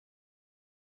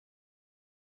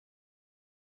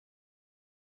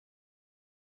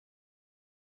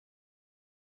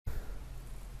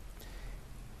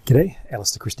G'day,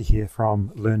 Alister Christie here from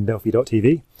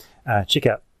LearnDelphi.tv. Check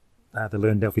out the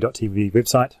LearnDelphi.tv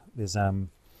website. There's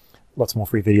lots more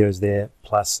free videos there,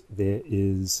 plus there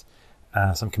is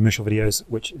some commercial videos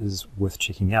which is worth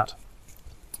checking out.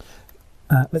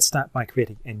 Let's start by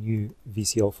creating a new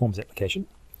VCL Forms application,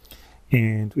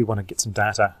 and we want to get some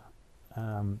data.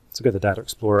 So go to the Data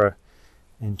Explorer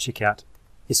and check out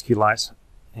SQLite,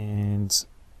 and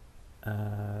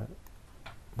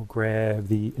we'll grab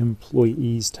the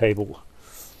employees table.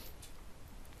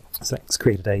 So it's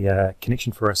created a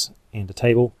connection for us and a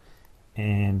table,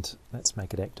 and let's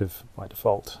make it active by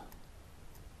default.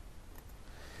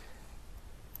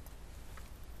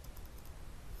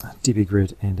 DB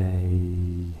grid and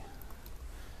a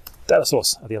data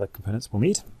source are the other components we'll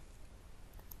need.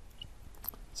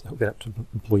 So hook that up to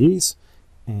employees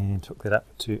and hook that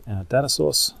up to our data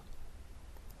source.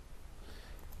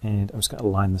 And I'm just going to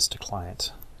align this to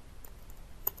client.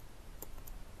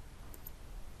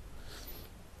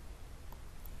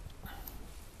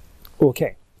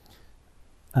 Okay,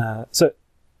 so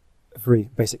a very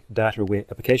basic data aware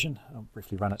application. I'll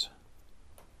briefly run it.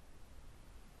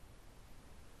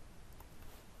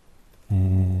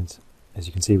 And as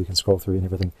you can see, we can scroll through and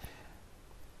everything.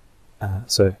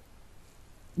 So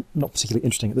not particularly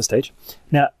interesting at this stage.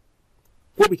 Now,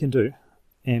 what we can do,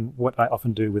 and what I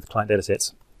often do with client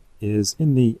datasets, is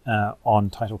in the on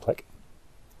title click,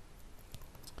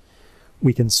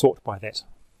 we can sort by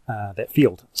that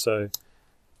field. So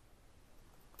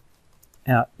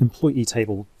our employee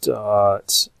table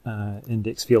dot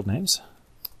index field names.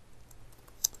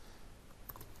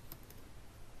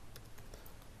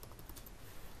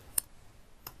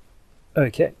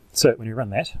 Okay, so when we run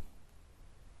that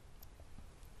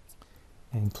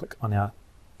and click on our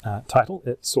title,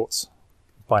 it sorts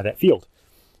by that field.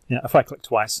 Now, if I click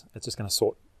twice, it's just going to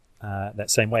sort that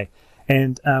same way.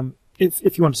 And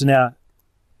if you wanted to now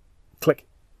click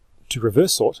to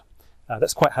reverse sort,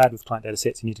 that's quite hard with client data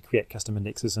sets. You need to create custom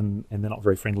indexes, and they're not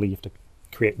very friendly. You have to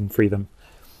create and free them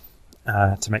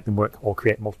to make them work, or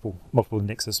create multiple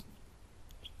indexes.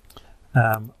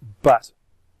 But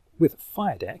with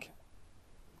FireDAC,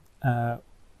 I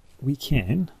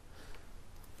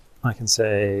can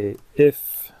say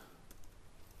if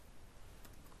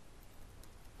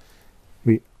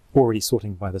we're already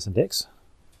sorting by this index,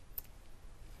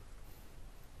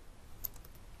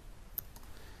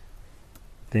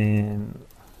 then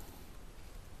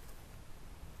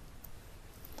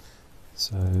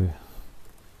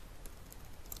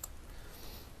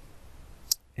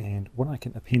and what I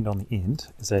can append on the end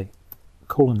is a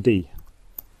 :D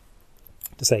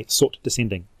to say sort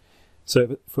descending.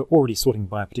 So if we're already sorting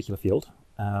by a particular field,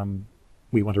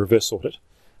 we want to reverse sort it.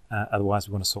 Otherwise,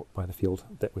 we want to sort by the field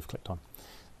that we've clicked on.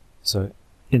 So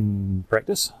in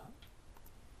practice,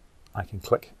 I can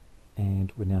click,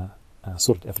 and we're now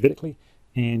sorted alphabetically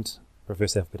and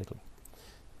reverse alphabetically.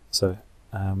 So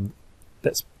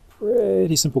that's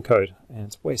pretty simple code, and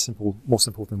it's way more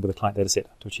simple than with a client data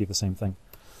set to achieve the same thing.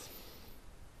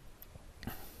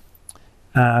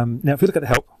 Now, if we look at the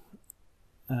help,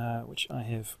 which I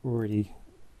have already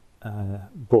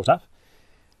brought up,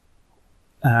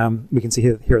 we can see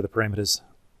here are the parameters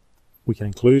we can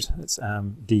include. It's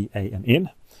D, A, and N,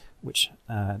 which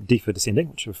D for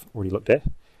descending, which we've already looked at.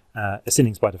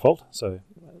 Ascending is by default, so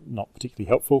not particularly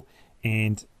helpful,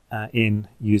 and N,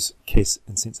 use case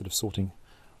insensitive sorting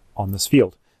on this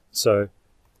field. So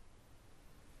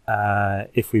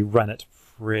if we run it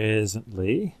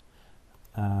presently,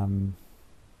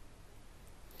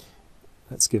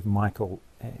 let's give Michael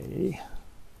a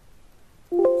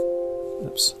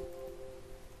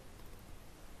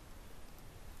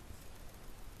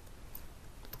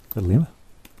little m,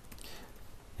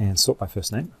 and sort by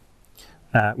first name.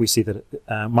 We see that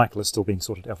Michael is still being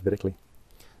sorted alphabetically.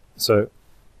 So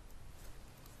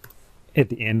add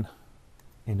the N,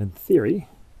 and in theory,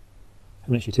 I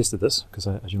haven't actually tested this because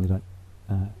I generally don't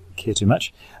care too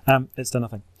much. It's done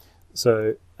nothing.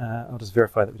 So I'll just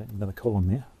verify that we don't need another colon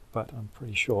there, but I'm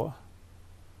pretty sure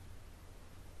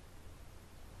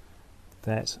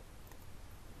that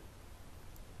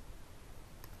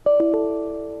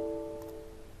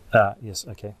yes,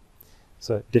 okay.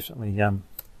 So definitely,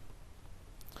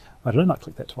 why did I not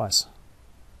click that twice?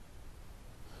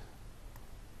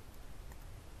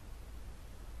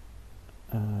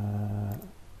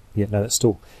 Yeah, no, that's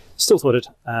still sorted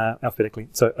alphabetically.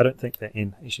 So I don't think that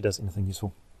N actually does anything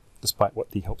useful, despite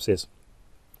what the help says.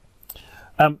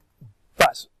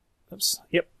 But,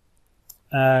 yep.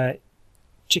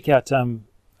 Check out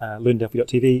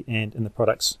LearnDelphi.tv, and in the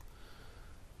products,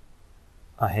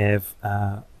 I have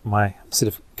my set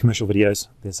of commercial videos.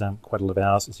 There's quite a lot of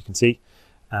hours, as you can see.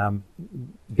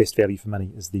 Best value for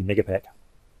money is the mega pack.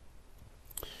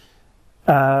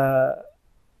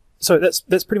 So that's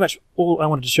pretty much all I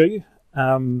wanted to show you.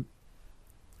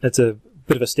 It's a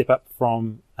bit of a step up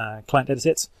from client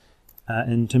datasets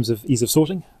in terms of ease of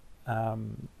sorting.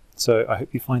 So I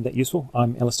hope you find that useful.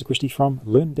 I'm Alister Christie from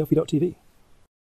LearnDelphi.tv.